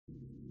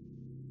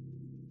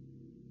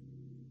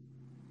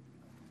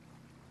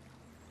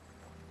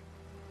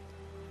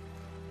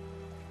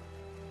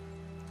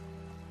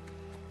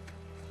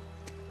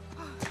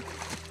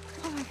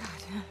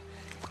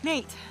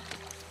Nate!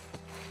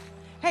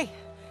 Hey,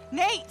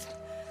 Nate!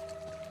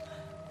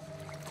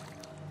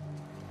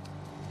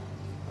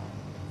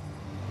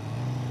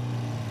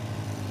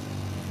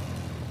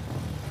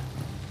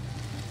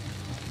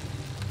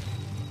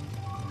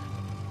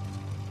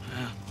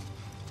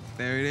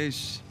 There it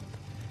is.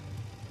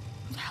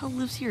 Who the hell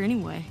lives here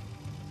anyway?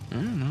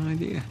 No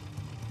idea.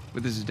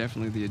 But this is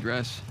definitely the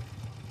address.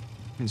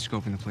 Been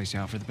scoping the place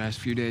out for the past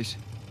few days.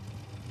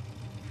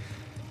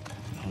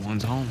 No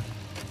one's home.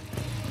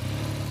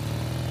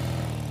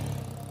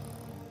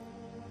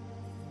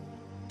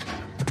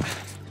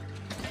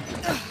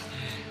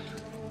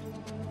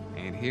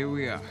 And here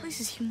we are. This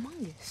place is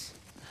humongous.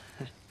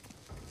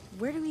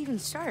 Where do we even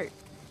start?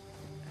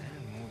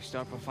 Well, we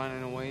start by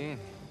finding a way in.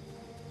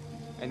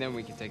 And then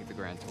we can take the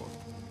grand tour.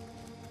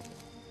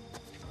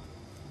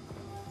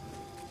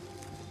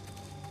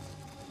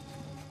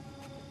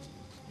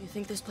 You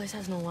think this place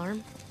has an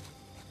alarm?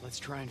 Let's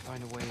try and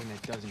find a way in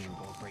that doesn't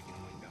involve breaking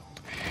a window.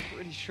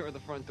 Pretty sure the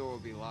front door will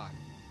be locked.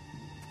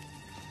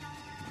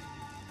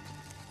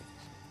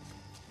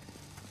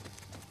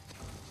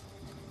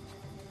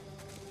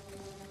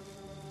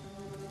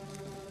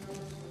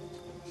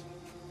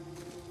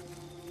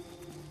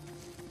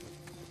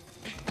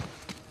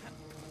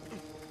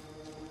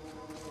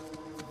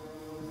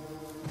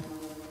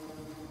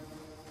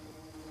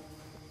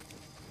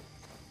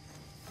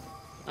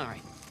 All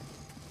right,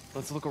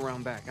 let's look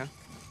around back, huh?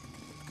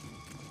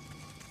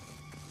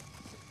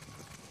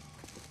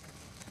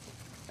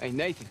 Hey,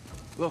 Nathan,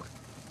 look.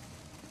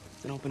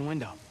 It's an open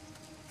window.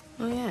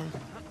 Oh, yeah.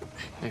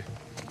 Here,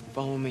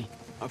 follow me.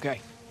 Okay,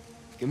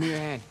 give me your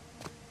hand.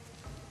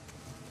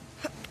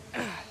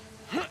 All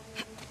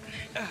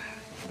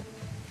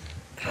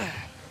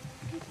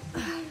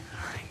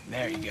right,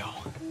 there you go.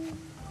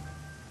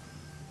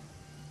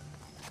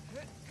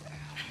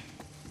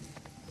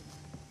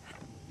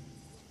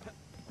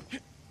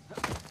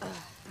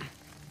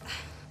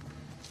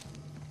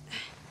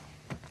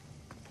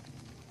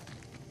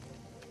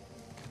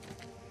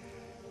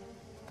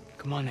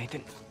 Come on,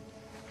 Nathan.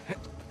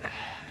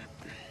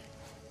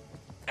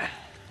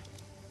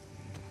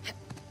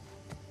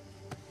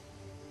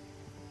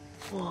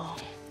 Whoa.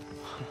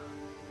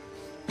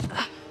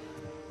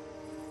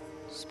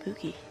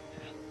 Spooky.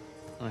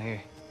 Oh,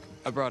 here.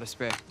 I brought a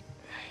spare.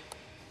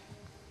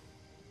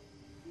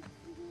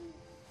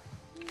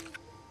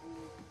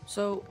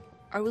 So,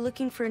 are we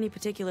looking for any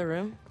particular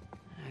room?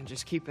 And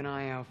just keep an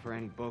eye out for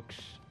any books,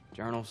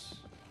 journals,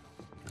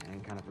 any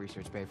kind of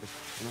research papers,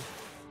 you know?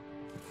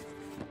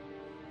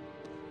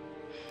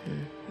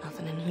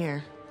 Nothing in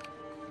here.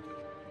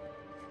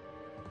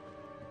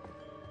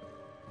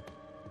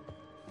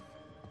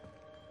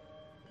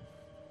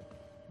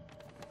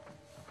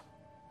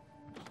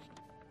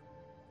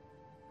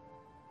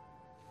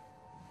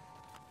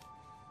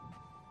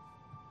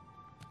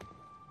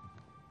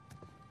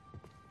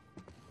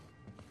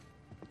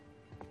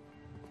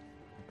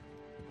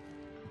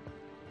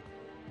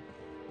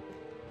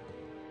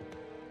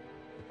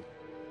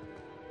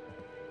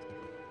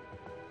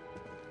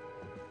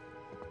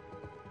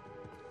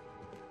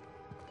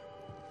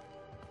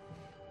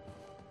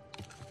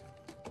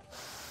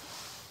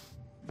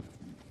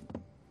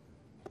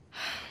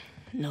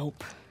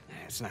 Nope.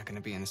 It's not gonna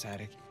be in this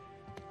attic.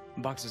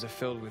 Boxes are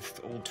filled with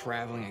old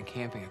traveling and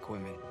camping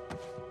equipment.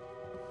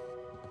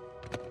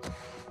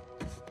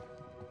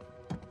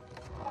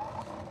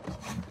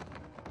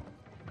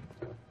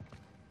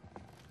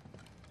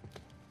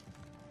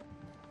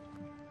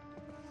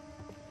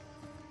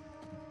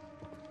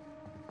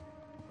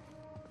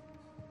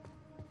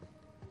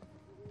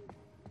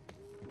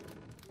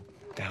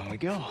 Down we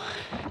go.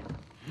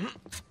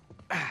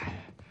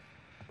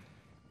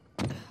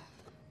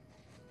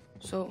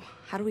 So,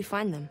 how do we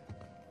find them?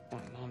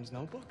 What, Mom's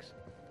notebooks?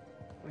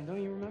 I mean,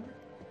 don't you remember?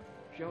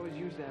 She always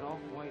used that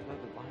off-white leather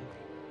binder.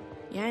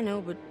 Yeah, I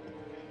know, but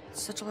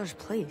it's such a large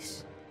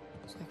place.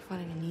 It's like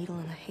finding a needle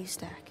in a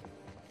haystack.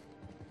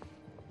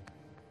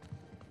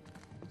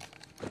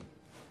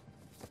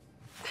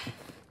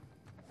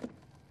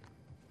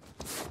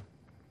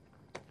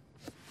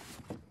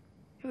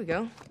 Here we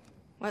go.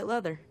 White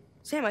leather.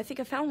 Sam, I think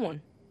I found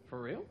one. For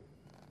real?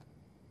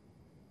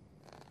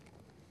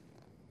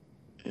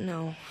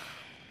 No.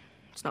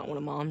 It's not one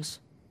of Mom's.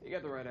 You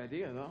got the right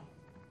idea, though.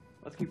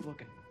 Let's keep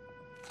looking.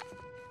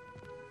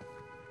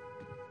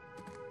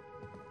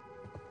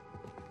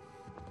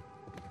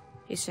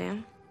 Hey,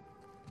 Sam.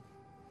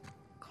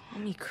 Call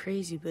me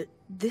crazy, but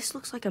this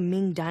looks like a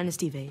Ming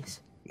Dynasty vase.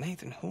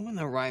 Nathan, who in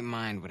their right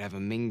mind would have a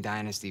Ming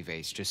Dynasty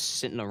vase just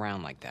sitting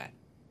around like that?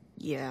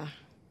 Yeah.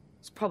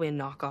 It's probably a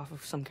knockoff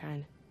of some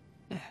kind.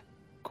 Yeah,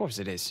 of course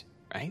it is,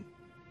 right?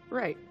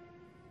 Right.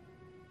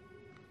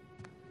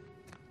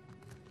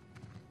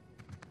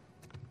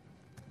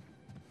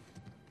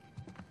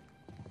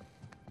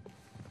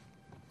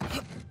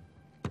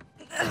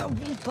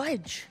 Won't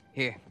budge.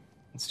 Here,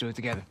 let's do it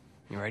together.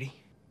 You ready?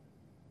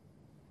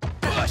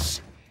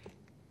 Push!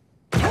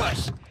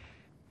 Push!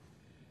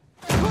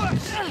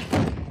 Push!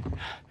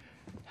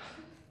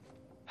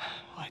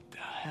 What the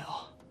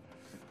hell?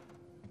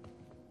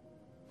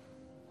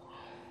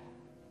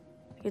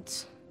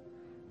 It's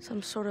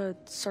some sort of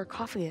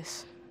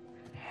sarcophagus.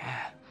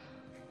 Yeah.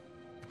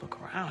 Look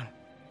around.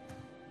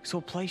 This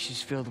whole place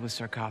is filled with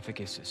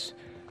sarcophaguses.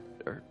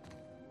 Or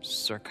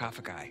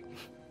sarcophagi.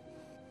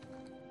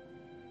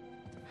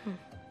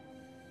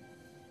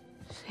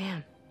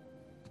 Sam,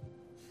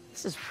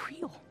 this is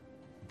real.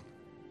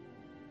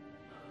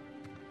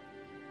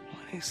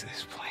 What is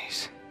this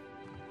place?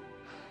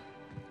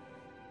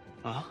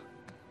 Well,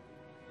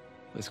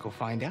 let's go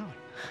find out.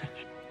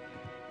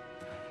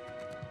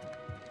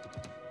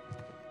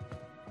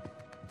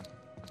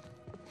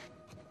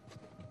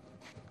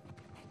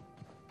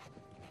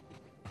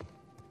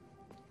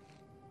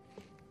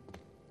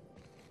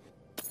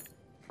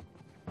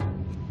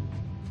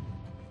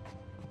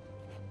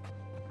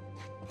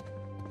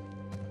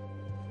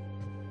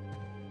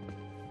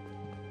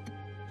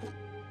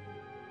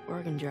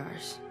 Organ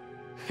jars.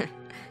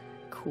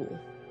 Cool.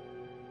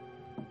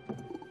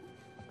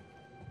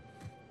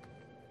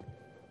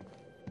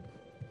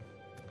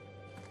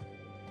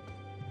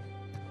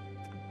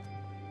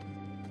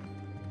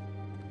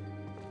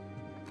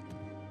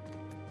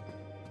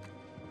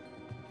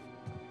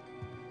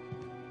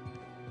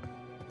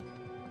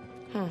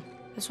 Huh,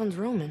 this one's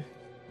Roman.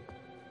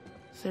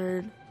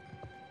 3rd,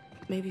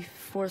 maybe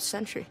 4th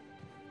century.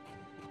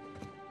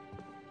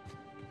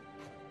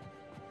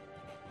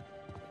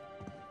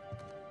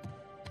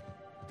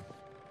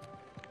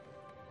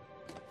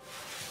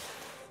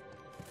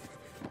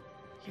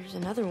 Here's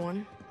another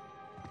one.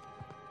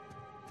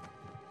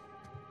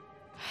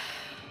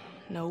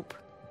 Nope.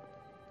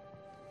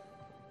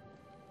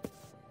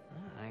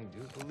 I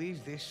do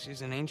believe this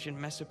is an ancient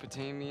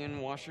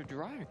Mesopotamian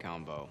washer-dryer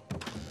combo.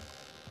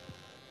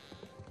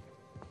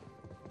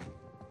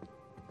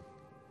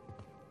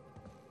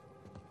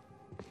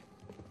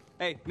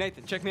 Hey,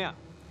 Nathan, check me out.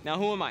 Now,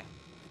 who am I?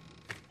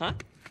 Huh?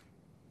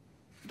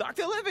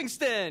 Dr.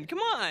 Livingston, come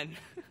on!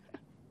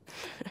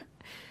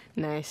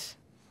 Nice.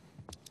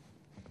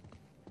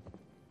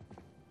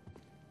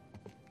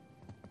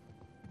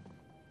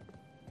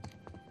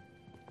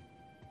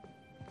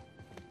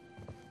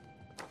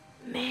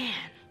 Man,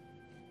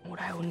 what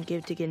I wouldn't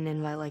give to get an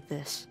invite like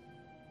this.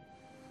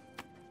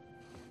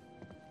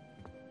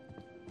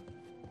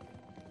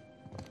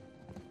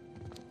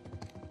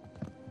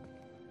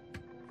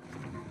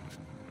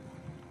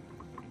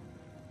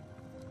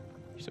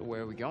 So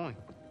where are we going?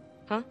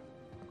 Huh?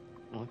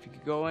 Well, if you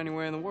could go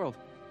anywhere in the world,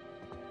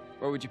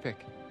 where would you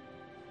pick?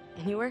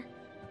 Anywhere?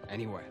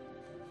 Anywhere.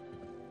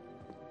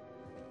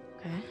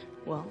 Okay,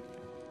 well.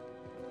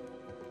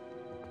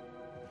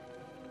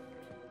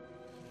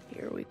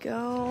 Here we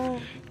go.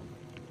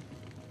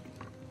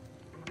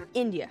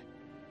 India.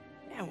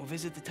 Yeah, we'll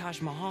visit the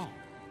Taj Mahal.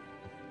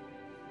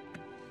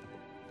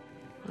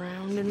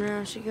 Round and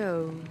round she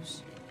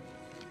goes.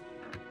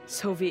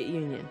 Soviet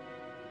Union.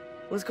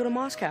 Let's go to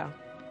Moscow.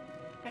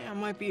 Hey, it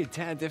might be a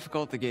tad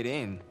difficult to get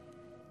in.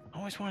 I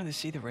always wanted to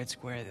see the Red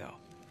Square, though.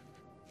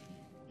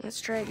 Let's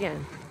try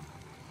again.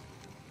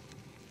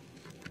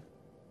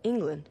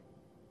 England.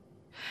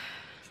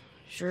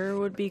 Sure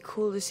would be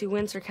cool to see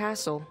Windsor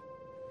Castle.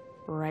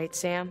 Right,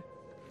 Sam?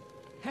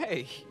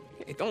 Hey,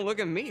 don't look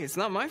at me. It's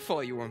not my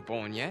fault you weren't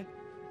born yet.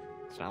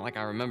 It's not like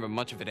I remember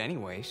much of it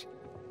anyways.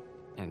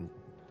 And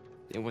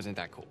it wasn't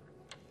that cool.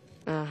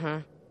 Uh-huh.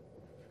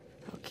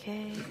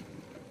 Okay,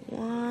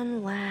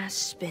 one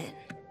last spin.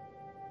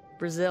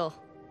 Brazil.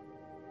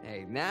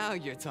 Hey, now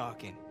you're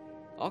talking.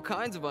 All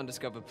kinds of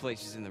undiscovered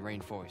places in the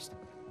rainforest.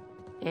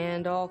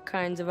 And all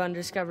kinds of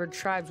undiscovered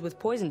tribes with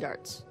poison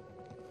darts.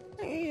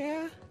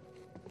 Yeah,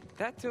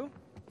 that too.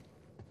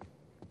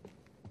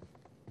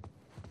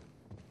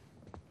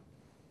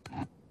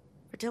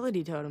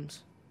 Fertility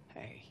totems.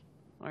 Hey,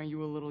 aren't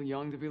you a little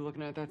young to be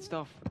looking at that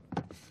stuff?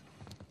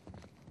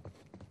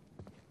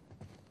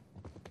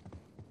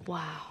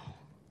 Wow.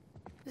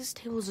 This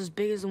table's as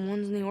big as the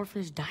ones in the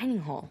orphanage dining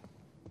hall.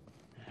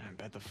 I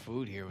bet the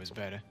food here was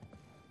better.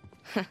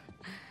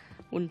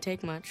 Wouldn't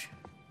take much.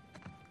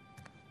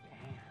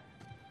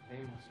 Damn,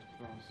 they must have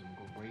thrown some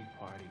great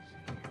parties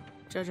in here.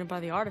 Judging by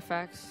the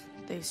artifacts,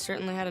 they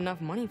certainly had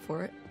enough money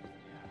for it.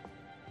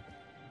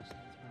 It's been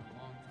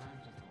a long time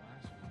since the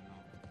last one,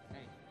 though.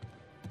 Hey,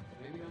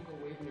 maybe don't go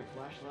waving your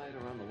flashlight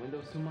around the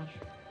windows too much?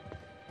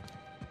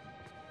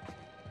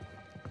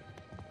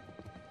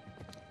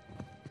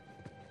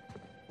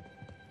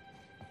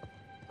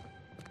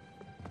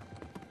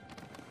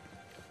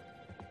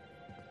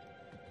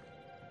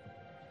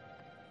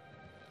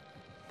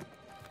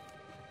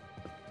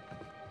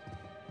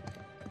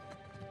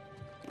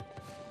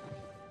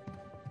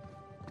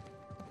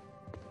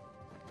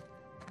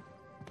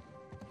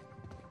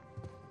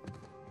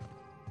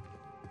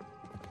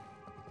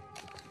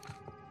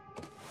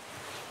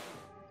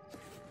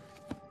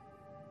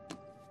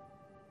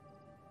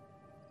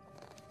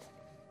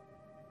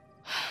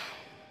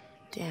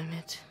 Damn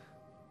it.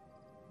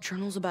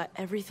 Journals about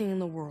everything in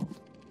the world,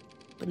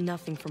 but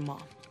nothing from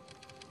Mom.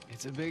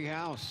 It's a big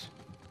house.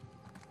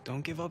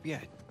 Don't give up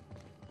yet.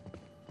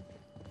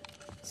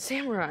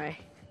 Samurai.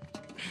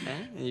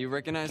 Eh? You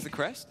recognize the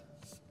crest?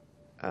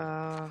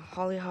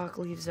 Hollyhock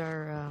leaves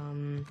are,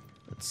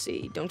 let's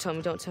see, don't tell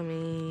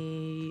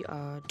me,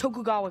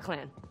 Tokugawa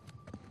clan.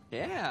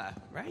 Yeah,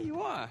 right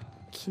you are.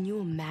 Can you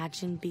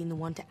imagine being the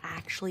one to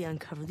actually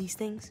uncover these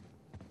things?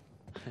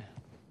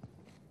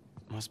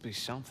 Must be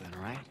something,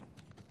 right?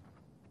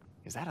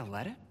 Is that a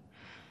letter?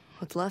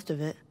 What's left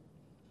of it?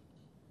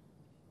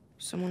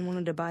 Someone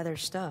wanted to buy their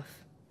stuff.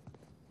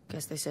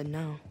 Guess they said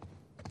no.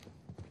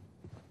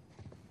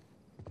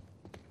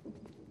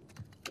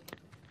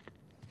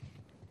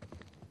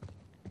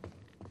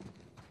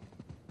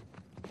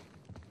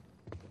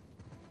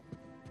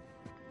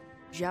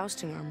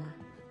 Jousting armor.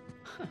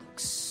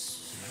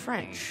 Looks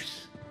French.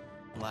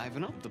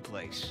 Liven up the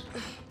place.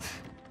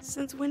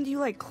 Since when do you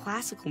like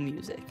classical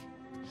music?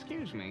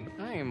 Excuse me,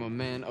 I am a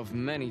man of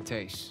many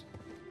tastes.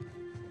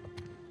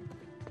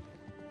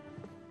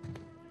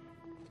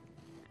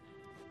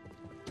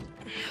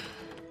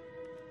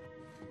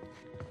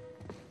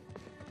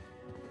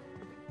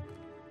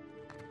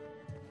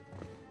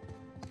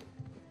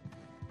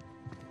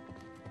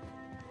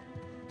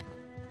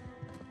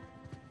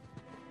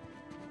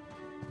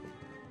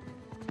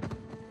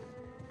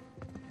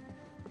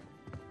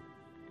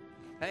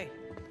 Hey,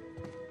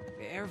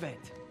 the air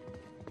vent.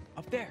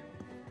 Up there.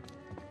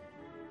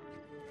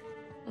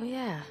 Oh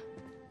yeah.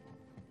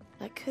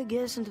 That could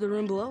get us into the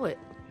room below it.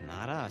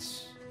 Not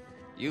us.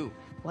 You.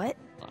 What?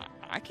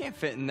 I can't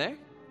fit in there.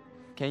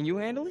 Can you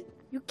handle it?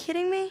 You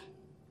kidding me?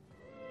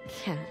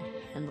 Can't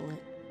handle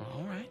it.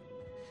 All right.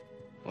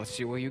 Let's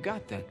see what you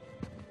got then.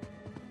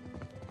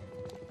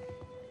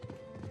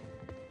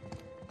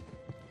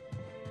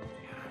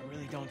 I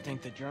really don't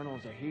think the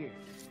journals are here.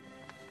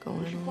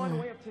 Going We should find a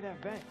way up to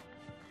that vent.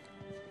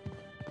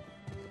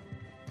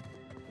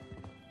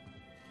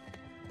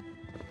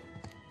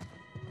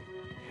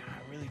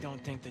 I really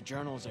don't think the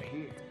journals are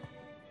here.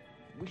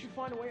 We should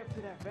find a way up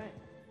to that vent.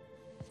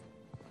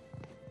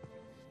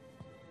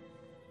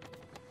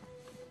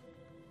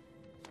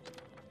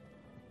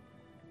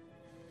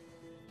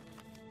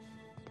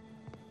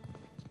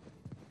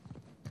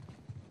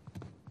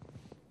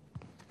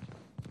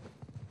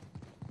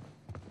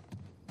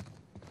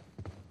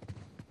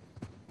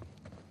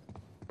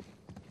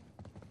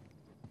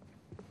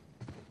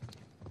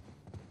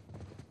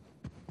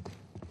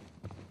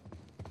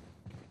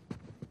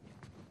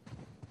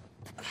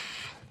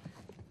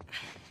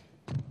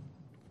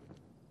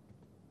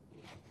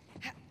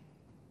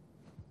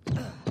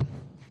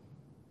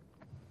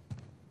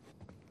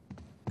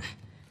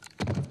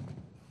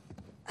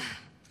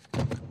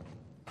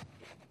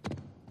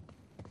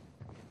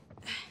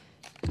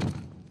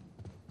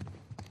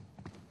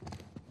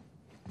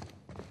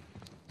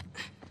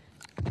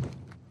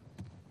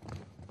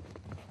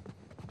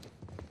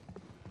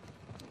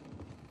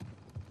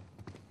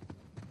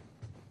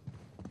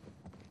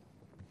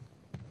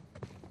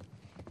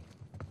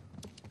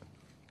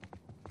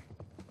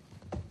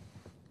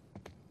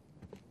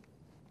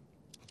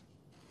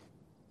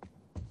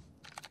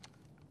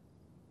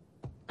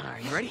 Are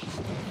you ready?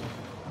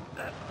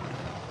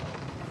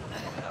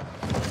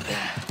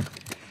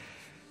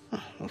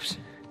 Oh, oops.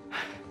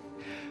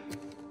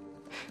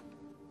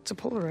 It's a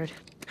Polaroid.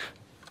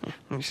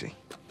 Let me see.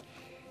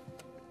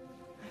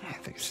 I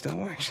think it still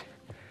works.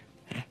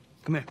 Here,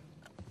 come here.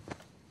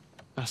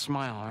 Now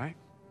smile, all right?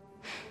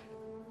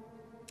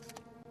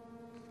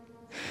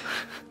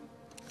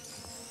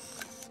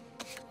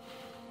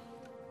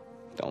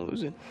 Don't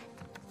lose it.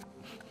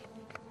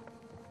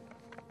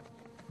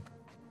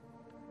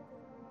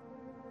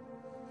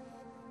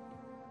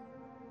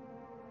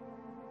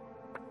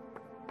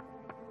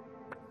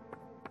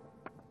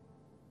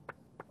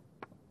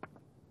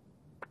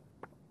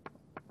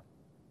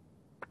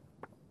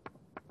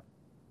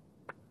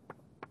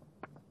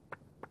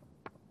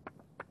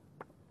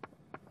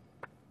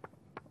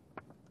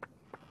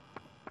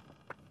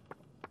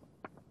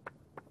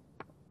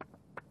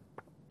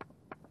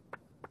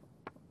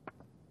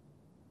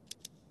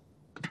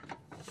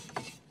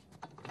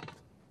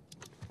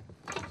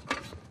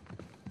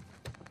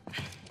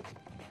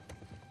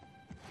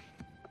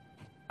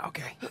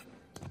 Okay,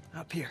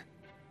 up here.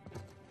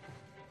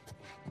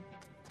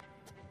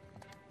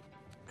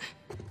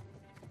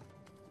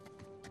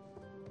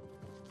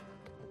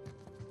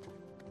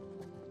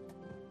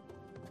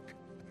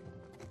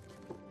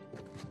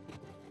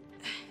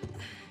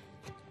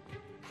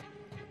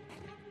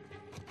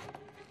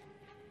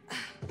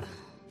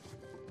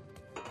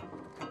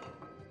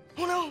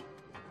 Oh no!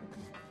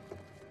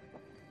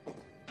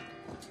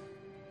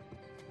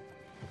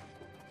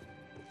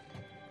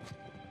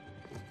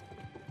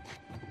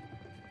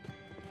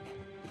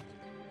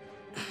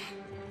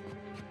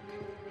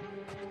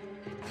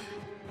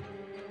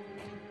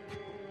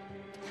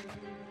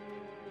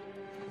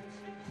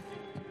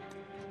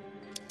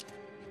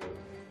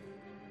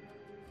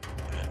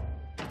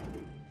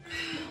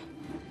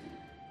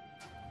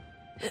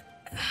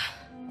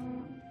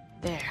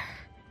 There.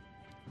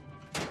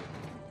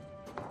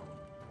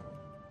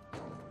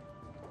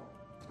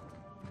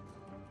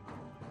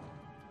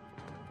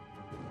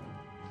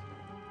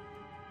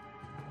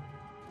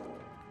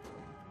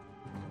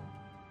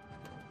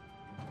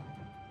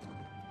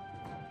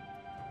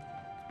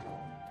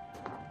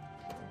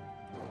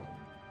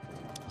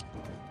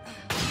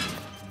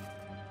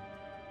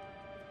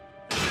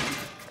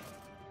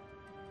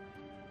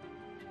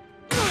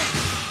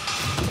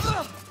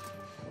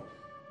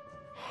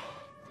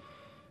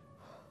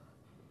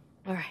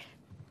 All right.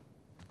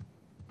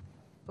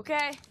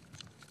 Okay,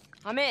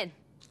 I'm in.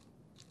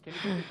 Can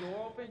you get the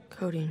door open?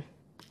 Codeine.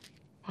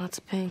 Lots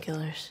of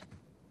painkillers.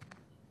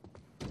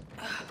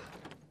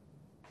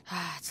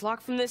 It's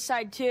locked from this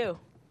side, too.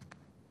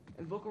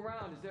 And look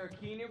around. Is there a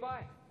key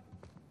nearby?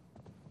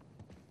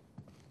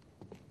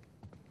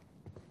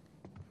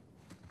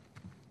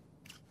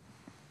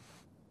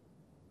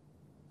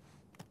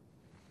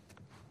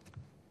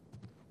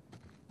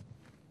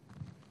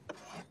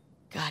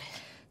 Got it.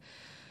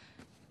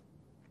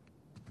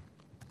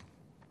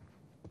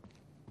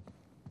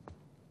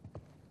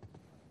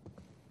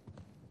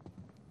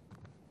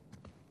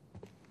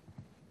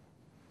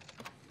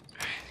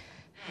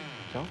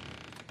 So,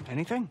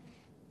 anything?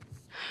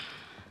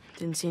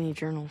 Didn't see any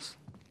journals.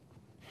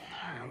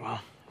 All right, well,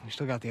 we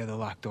still got the other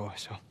locked door,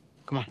 so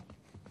come on.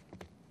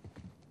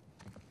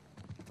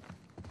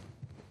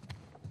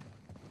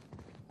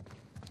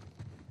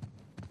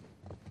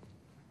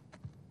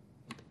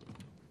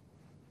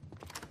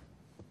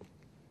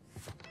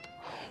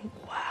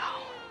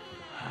 Wow.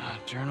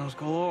 Journals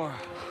galore.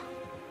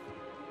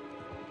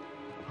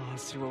 Well,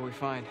 let's see what we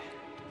find.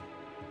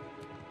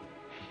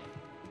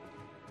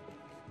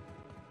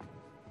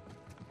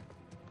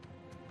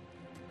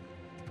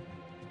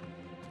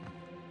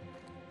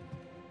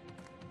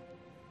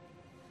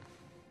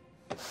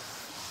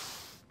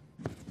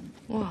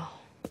 Whoa.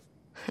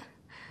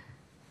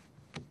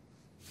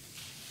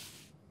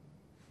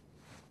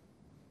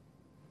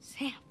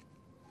 Sam.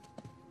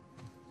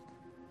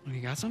 Well,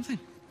 you got something?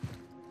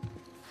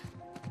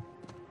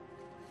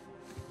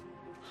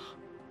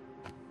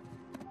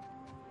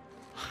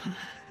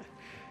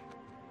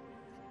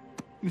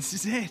 This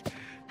is it.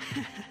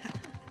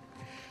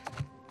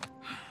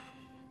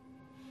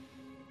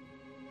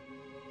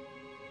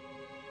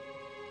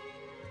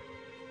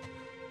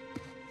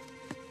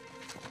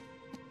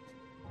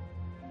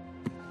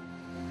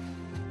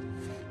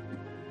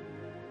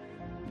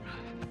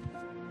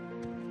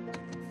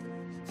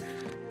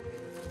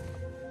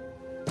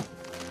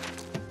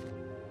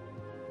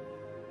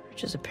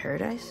 Riches of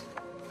Paradise?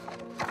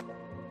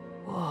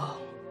 Whoa.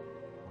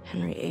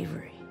 Henry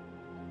Avery.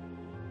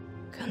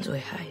 Gunsway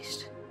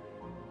heist.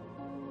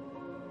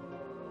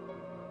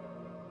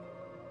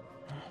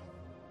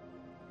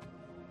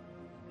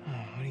 Oh,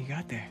 what do you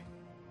got there?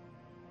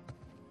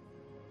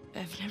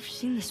 I've never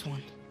seen this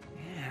one.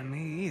 Yeah,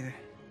 me either.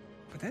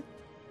 But that...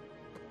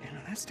 You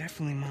know, that's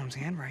definitely Mom's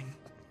handwriting.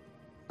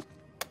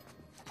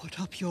 Put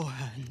up your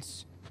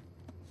hands.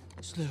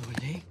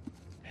 Slowly.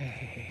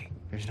 Hey.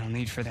 There's no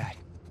need for that.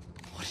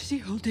 What is he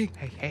holding?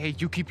 Hey,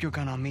 you keep your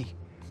gun on me.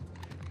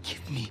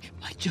 Give me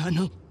my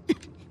journal.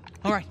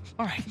 All right.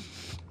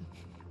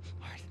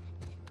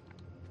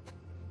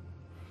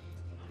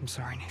 I'm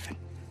sorry, Nathan.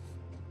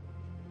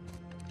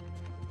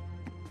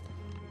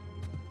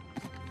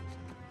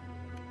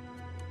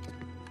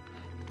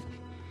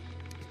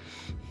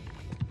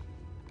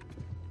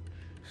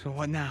 So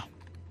what now?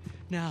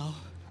 Now,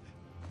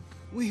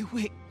 we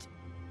wait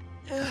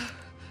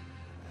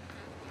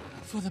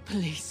for the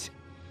police.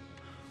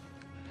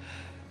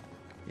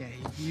 Yeah,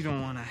 you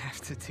don't want to have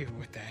to deal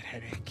with that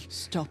headache.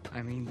 Stop.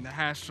 I mean, the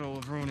hassle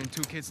of ruining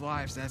 2 kids'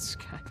 lives, that's...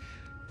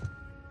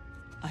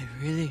 I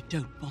really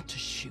don't want to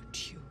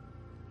shoot you.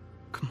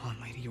 Come on,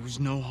 lady, it was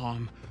no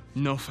harm,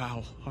 no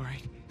foul, all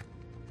right?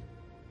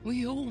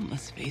 We all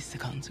must face the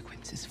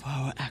consequences for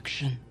our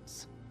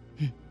actions.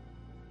 And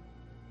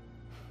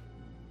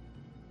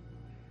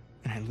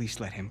at least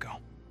let him go.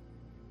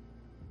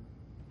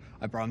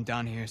 I brought him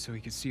down here so he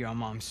could see our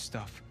mom's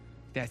stuff.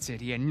 That's it,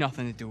 he had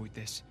nothing to do with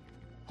this.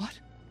 What?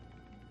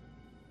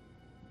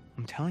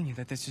 I'm telling you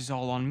that this is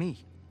all on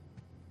me.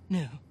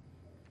 No.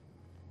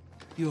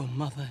 Your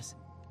mother's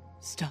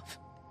stuff.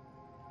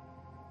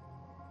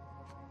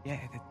 Yeah,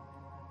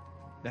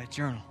 that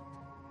journal.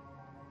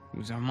 It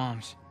was our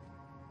mom's.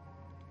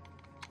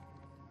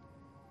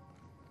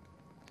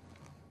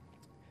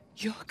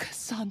 You're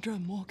Cassandra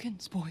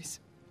Morgan's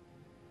boys.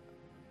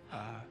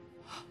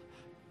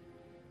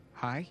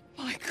 Hi?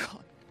 My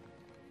God.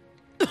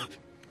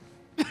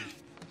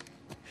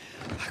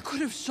 I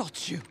could have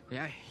shot you.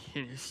 Yeah,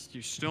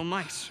 you still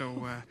might,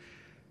 so,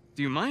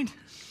 do you mind?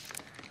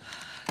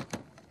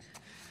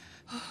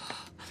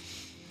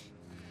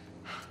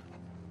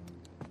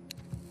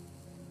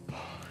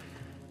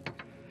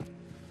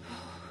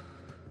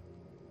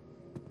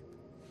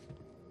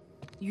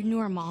 You knew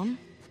our mom?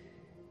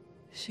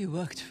 She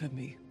worked for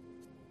me.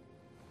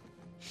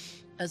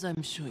 As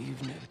I'm sure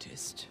you've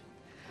noticed,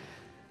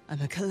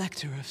 I'm a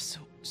collector of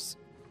sorts.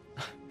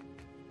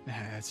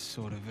 That's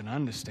sort of an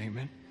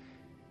understatement.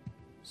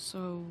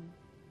 So,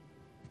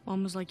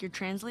 Mom was like your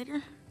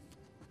translator?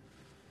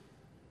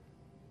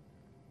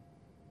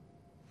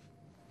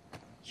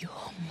 Your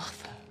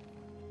mother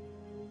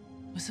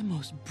was the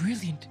most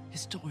brilliant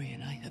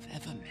historian I have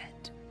ever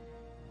met.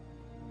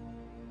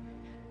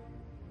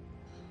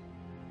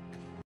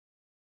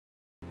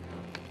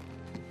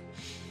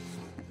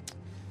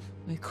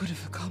 We could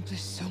have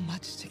accomplished so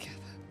much together.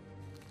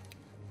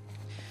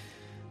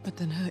 But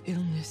then her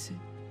illness...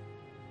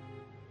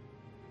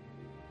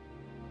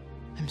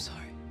 I'm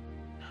sorry.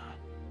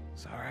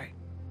 It's all right.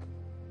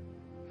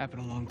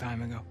 Happened a long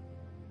time ago.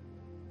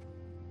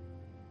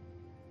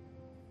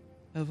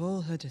 Of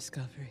all her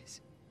discoveries,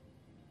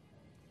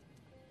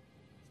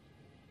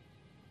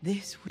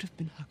 this would have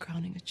been her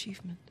crowning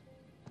achievement.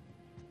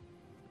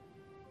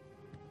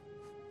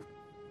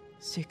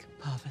 Sic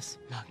parvis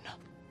magna.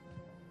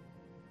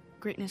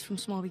 Greatness from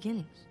small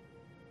beginnings.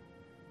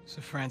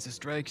 Sir Francis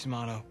Drake's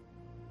motto.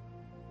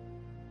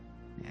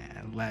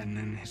 Yeah, Latin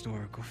and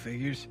historical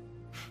figures.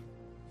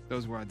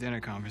 Those were our dinner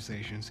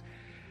conversations.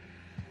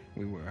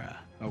 We were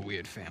a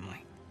weird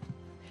family.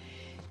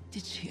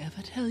 Did she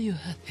ever tell you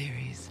her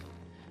theories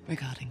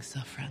regarding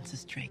Sir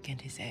Francis Drake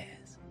and his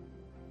heirs?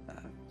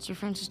 Sir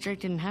Francis Drake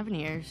didn't have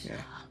any heirs.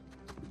 Yeah.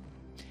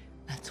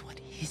 That's what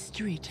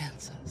history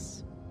tells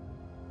us.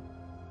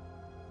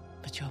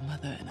 But your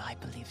mother and I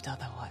believed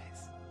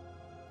otherwise.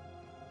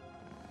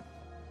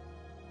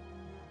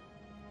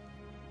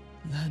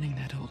 Learning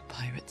that old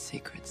pirate's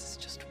secrets is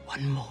just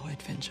one more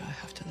adventure I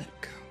have to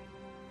let go.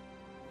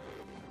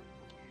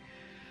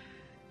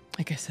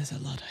 I guess there's a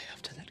lot I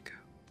have to let go.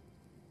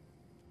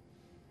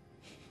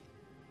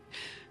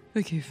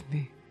 Forgive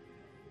me.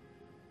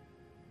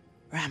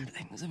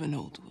 Ramblings of an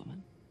old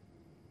woman.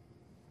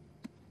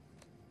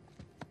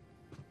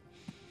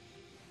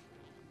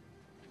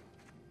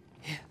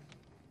 Here.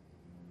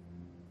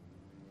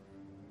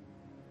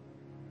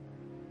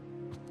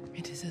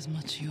 It is as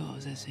much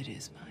yours as it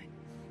is mine.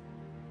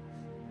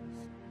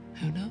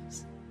 Who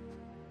knows?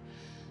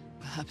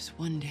 Perhaps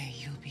one day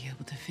you'll be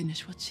able to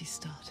finish what she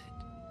started.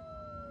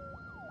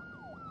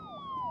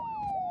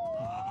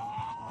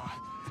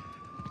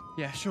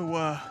 Yeah, so,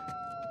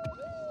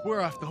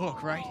 we're off the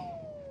hook, right?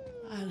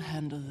 I'll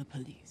handle the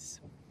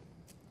police.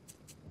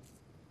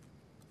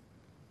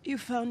 You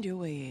found your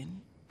way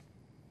in.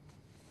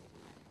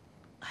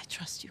 I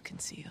trust you can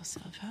see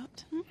yourself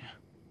out. Hmm?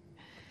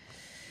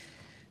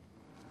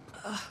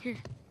 Yeah. Here.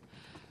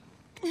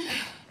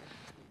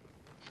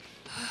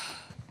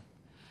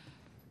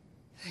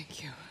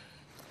 Thank you.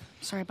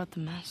 Sorry about the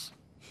mess.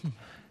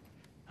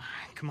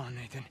 Come on,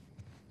 Nathan.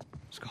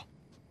 Let's go.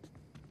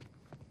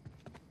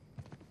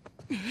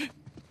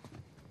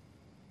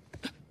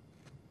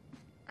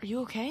 Are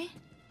you okay?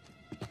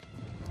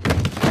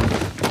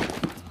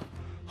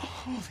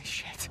 Holy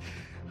shit.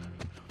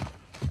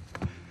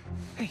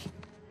 Hey.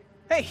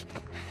 Hey.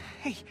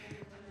 Hey.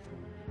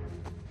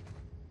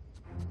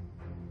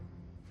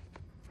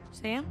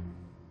 Sam?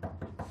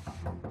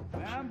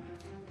 Ma'am?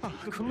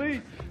 The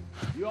police.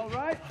 You all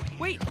right?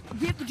 Wait,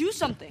 we have to do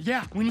something.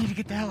 Yeah, we need to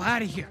get the hell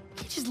out of here.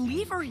 Can't just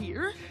leave her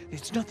here.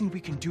 There's nothing we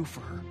can do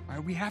for her. All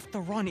right, we have to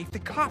run. If the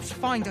cops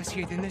find us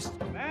here, then this...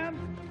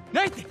 Ma'am?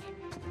 Nathan!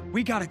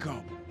 We gotta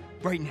go.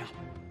 Right now.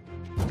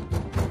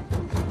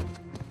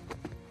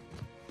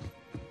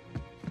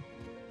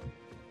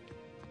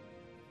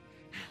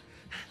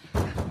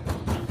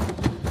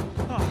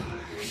 Oh,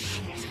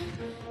 shit.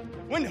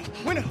 Window,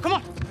 come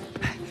on!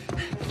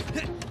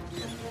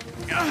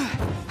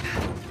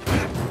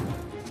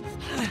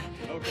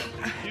 Okay.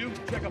 You,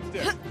 check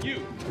upstairs.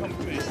 You, come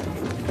with me.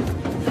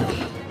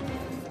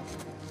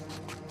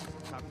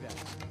 Copy that.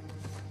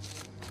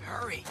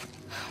 Hurry.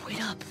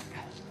 Wait up.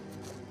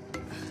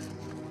 You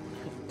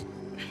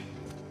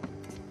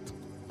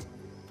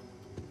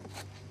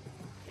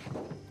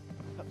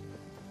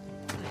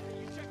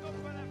check over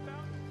by that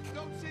fountain?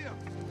 Don't see him.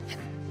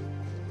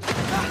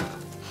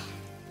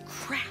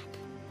 Crap.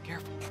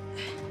 Careful.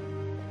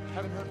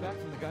 Haven't heard back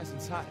from the guys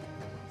inside.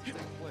 Same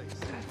place.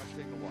 Might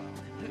take a while.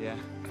 Yeah.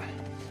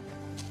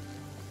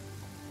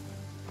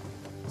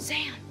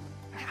 Sam.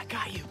 I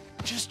got you.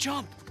 Just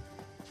jump.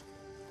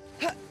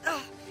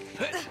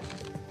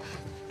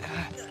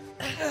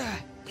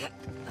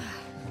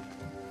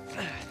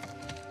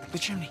 The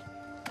chimney.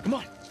 Come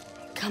on.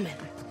 Coming. Search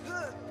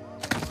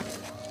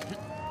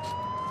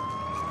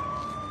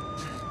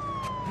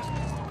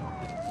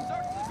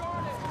the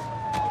garden.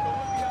 I'll go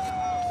look behind the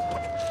house.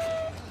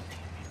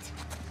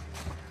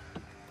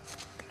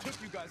 Took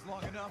you guys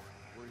long enough.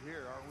 We're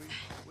here, aren't we?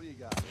 What do you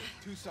got?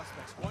 2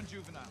 suspects, 1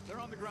 juvenile. They're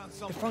on the ground The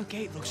somewhere. front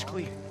gate looks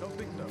clear. Don't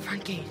think so.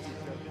 Front gate.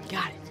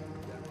 Got it.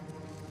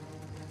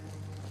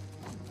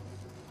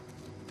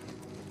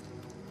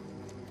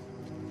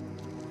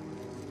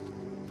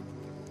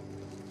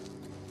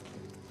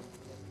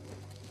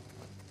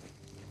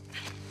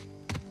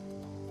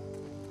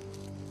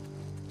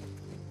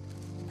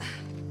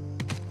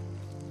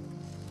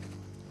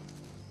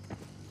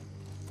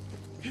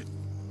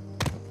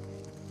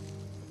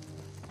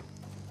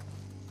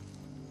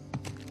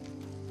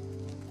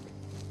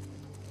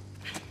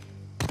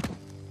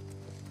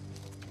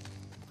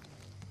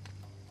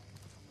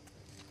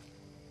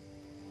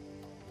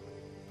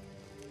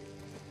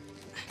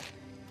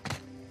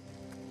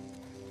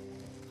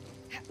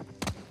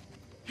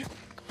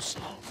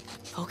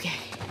 Okay.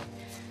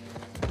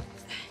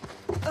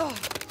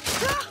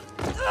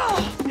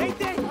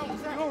 Nathan!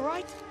 You all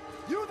right?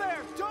 You there!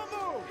 Don't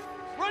move!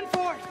 Run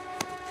for it!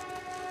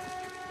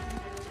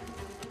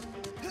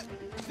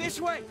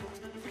 This way!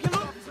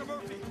 Officer Officer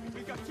Murphy,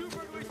 we got 2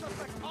 burglary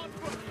suspects on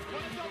foot.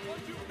 1 adult, 1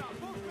 juvenile,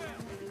 both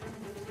male.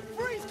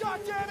 Freeze,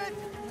 goddammit!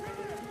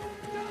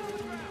 Down on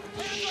the ground,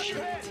 hands on your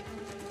head!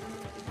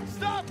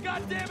 Stop,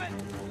 goddammit!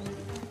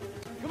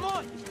 Come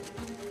on!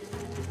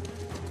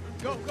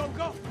 Go, go,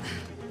 go!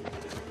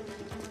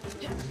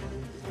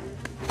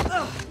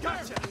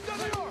 Gotcha! Shut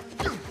the door!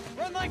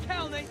 Run like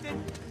hell,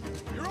 Nathan.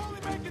 You're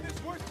only making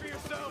this worse for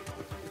yourself.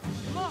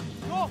 Come on,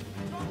 go.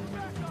 Go for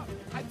backup.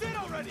 I did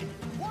already.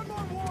 1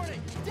 more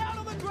warning. Down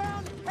on the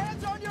ground,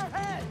 hands on your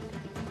head.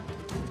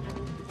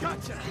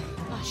 Gotcha.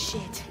 Oh,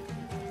 shit.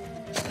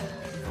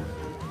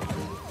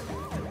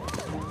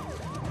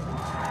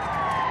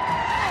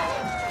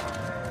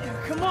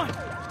 Come on,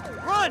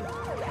 run.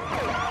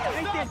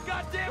 Nathan, Stop,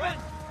 goddammit!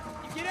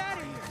 you get out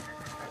of here.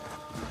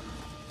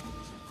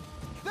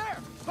 There,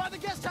 by the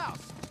guest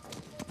house.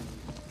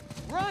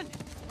 Run.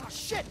 Oh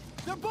shit!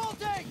 They're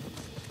bolting.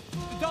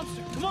 The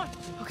dumpster. Come on.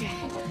 Okay.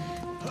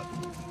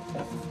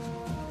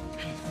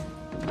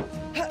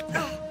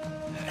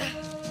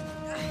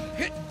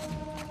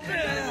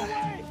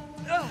 Away!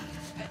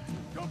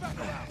 Go back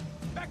around.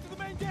 Back to the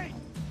main gate.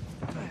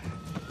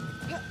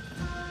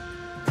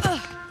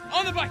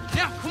 On the bike,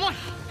 now, come on!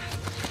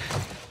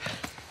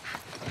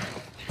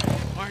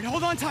 All right,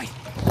 hold on tight.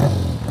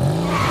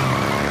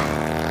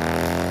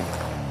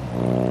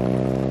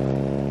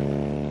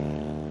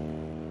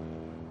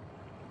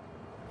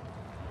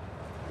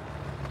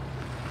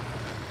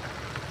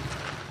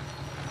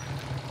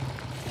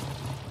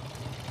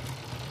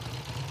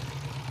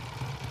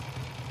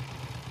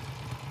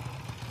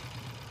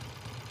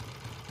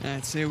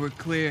 I'd say we're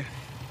clear.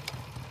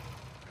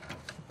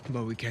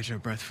 But we catch our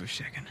breath for a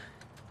second.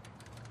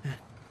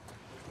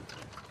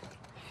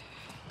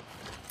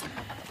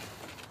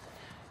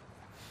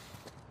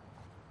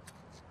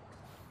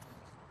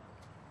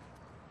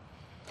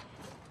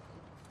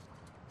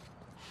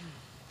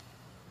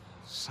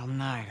 Some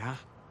night, huh?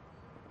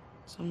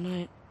 Some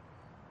night.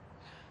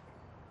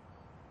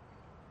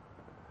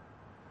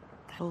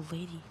 That old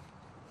lady.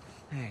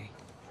 Hey.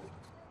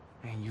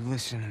 Hey, you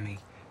listen to me.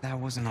 That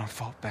wasn't our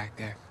fault back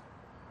there.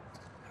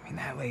 I mean,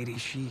 that lady,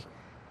 she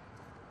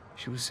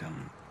was,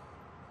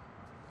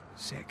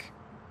 sick.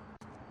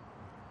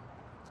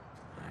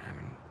 I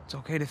mean, it's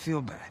okay to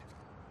feel bad,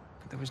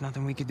 but there was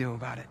nothing we could do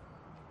about it.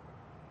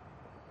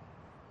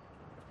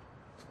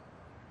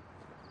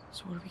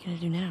 So what are we gonna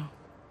do now?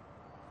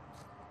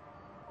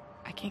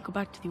 I can't go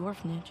back to the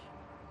orphanage.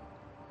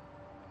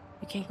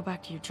 You can't go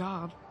back to your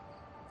job.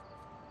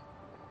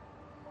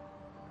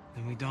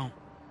 Then we don't.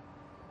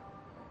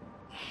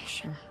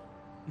 Sure.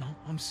 No,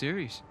 I'm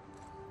serious.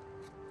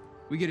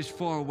 We get as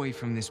far away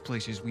from this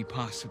place as we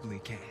possibly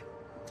can.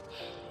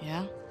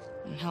 Yeah?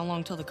 And how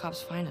long till the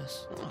cops find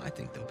us? Oh, I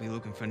think they'll be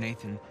looking for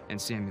Nathan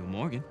and Samuel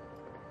Morgan.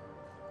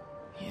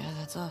 Yeah,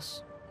 that's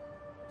us.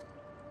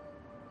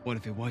 What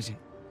if it wasn't?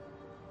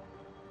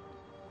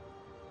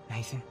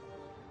 Nathan,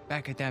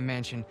 back at that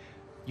mansion,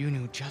 you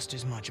knew just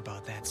as much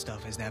about that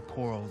stuff as that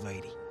poor old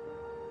lady.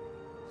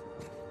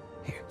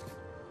 Here,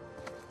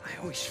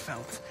 I always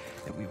felt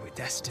that we were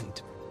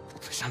destined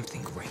for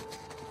something great.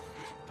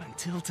 But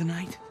until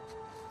tonight,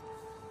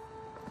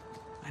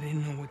 I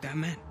didn't know what that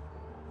meant.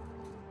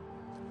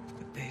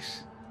 But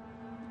this,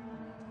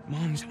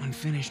 Mom's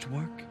unfinished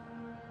work,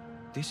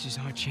 this is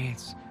our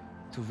chance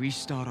to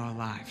restart our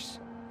lives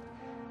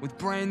with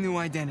brand new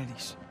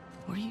identities.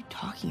 What are you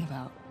talking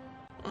about?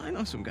 I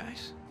know some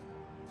guys.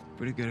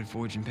 Pretty good at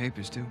forging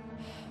papers, too.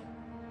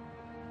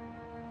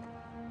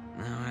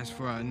 Now, as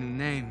for our new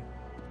name,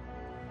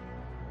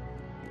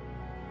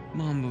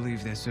 Mom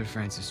believed that Sir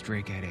Francis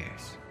Drake had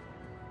heirs.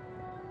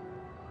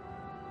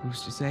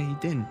 Who's to say he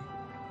didn't?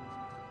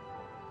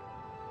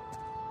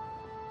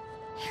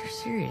 You're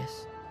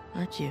serious,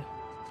 aren't you?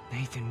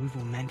 Nathan, we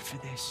were meant for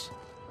this.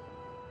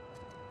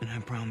 And I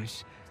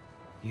promise,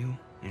 you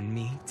and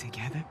me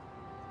together,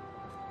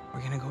 we're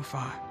gonna go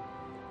far.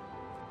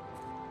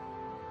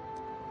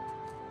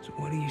 So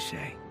what do you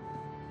say?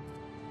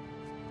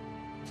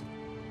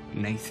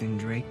 Nathan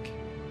Drake?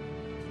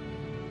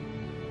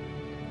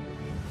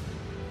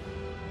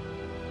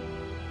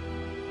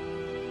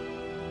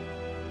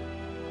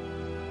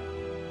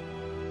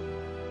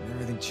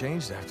 Everything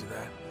changed after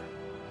that.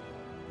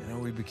 You know,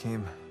 we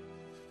became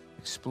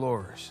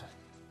explorers,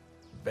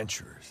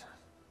 adventurers.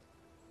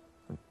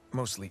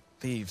 Mostly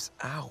thieves.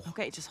 Ow.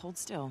 Okay, just hold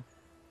still.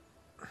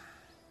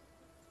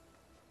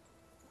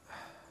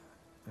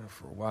 You know,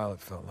 for a while,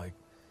 it felt like,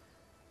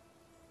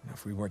 you know,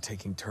 if we weren't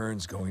taking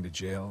turns going to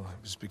jail,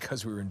 it was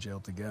because we were in jail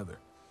together.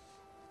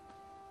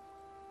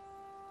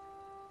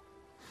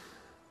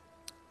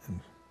 And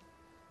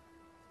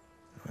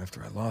you know,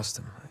 after I lost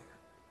him,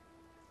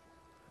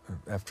 or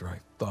after I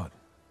thought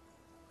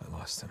I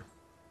lost him,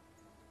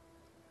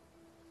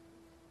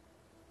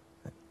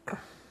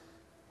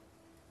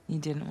 You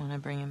didn't want to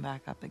bring him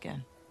back up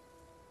again.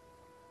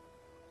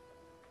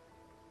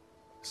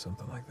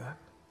 something like that.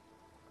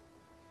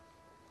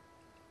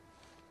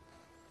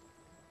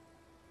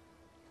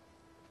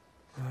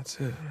 Well, that's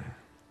it.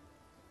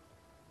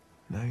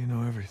 Now you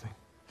know everything.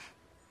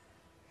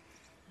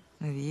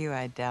 With you,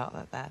 I doubt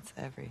that that's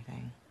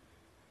everything.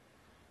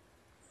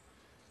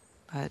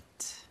 But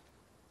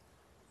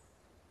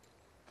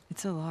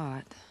it's a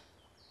lot.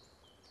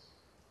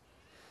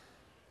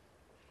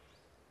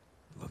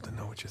 Love to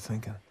know what you're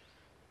thinking.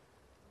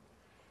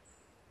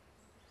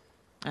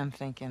 I'm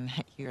thinking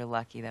that you're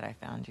lucky that I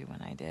found you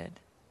when I did.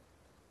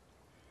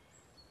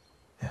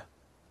 Yeah.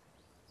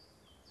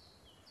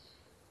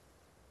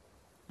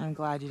 I'm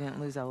glad you didn't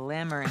lose a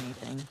limb or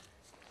anything.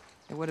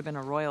 It would have been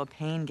a royal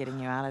pain getting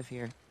you out of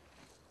here.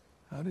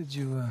 How did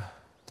you,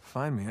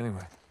 find me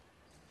anyway?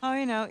 Oh,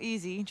 you know,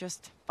 easy.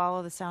 Just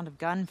follow the sound of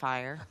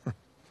gunfire.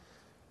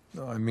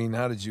 No, I mean,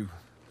 how did you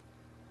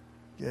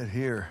get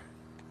here?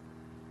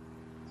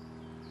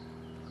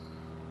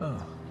 Oh,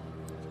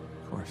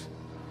 of course.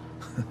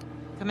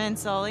 Come in,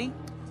 Sully.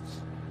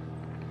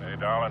 Hey,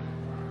 darling.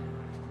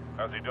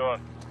 How's he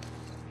doing?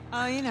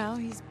 Oh, you know,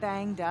 he's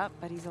banged up,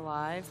 but he's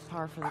alive.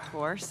 Par for the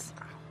course.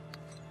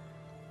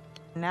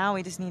 Now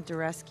we just need to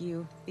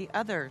rescue the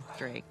other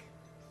Drake.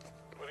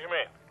 What do you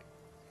mean?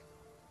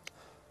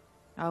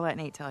 I'll let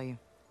Nate tell you.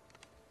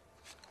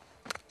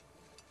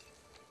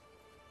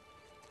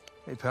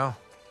 Hey, pal.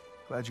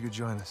 Glad you could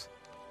join us.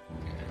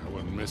 Yeah, I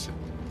wouldn't miss it.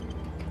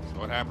 So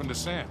what happened to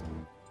Sam?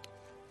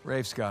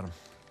 Rafe's got him.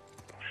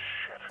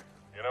 Shit.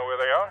 You know where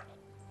they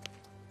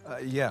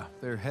are? Yeah,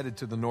 they're headed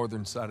to the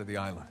northern side of the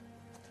island.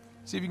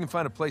 See if you can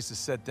find a place to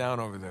set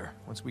down over there.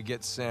 Once we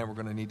get Sam, we're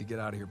gonna need to get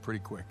out of here pretty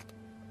quick.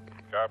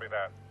 Copy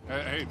that.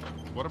 Hey,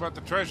 what about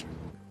the treasure?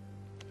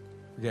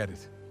 Forget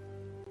it.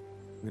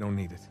 We don't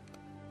need it.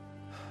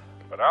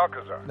 But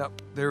Alcazar. No,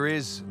 there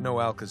is no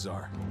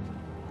Alcazar.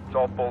 It's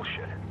all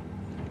bullshit.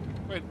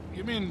 Wait,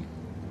 you mean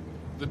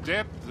the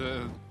depth,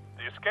 The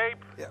escape?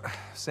 Yeah,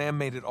 Sam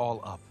made it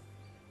all up.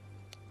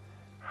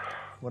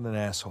 What an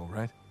asshole,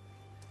 right?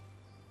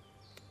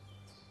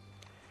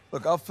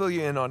 Look, I'll fill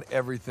you in on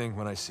everything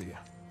when I see you,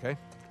 okay?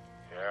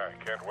 Yeah,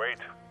 I can't wait.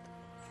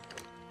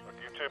 Look,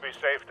 you two be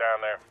safe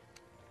down there.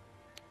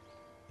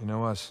 You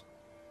know us.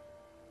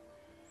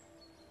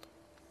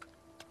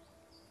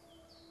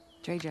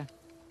 Treja.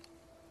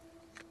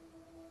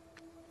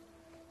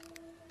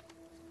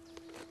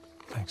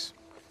 Thanks.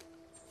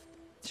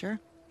 Sure?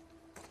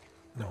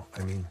 No,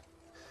 I mean...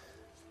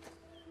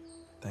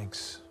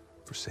 Thanks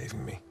for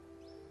saving me.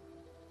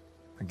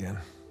 Again.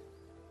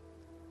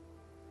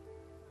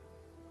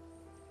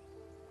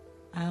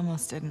 I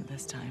almost didn't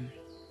this time.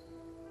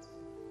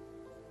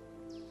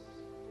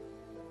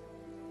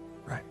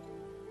 Right.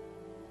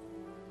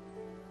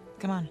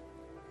 Come on.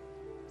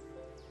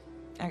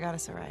 I got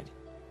us a ride.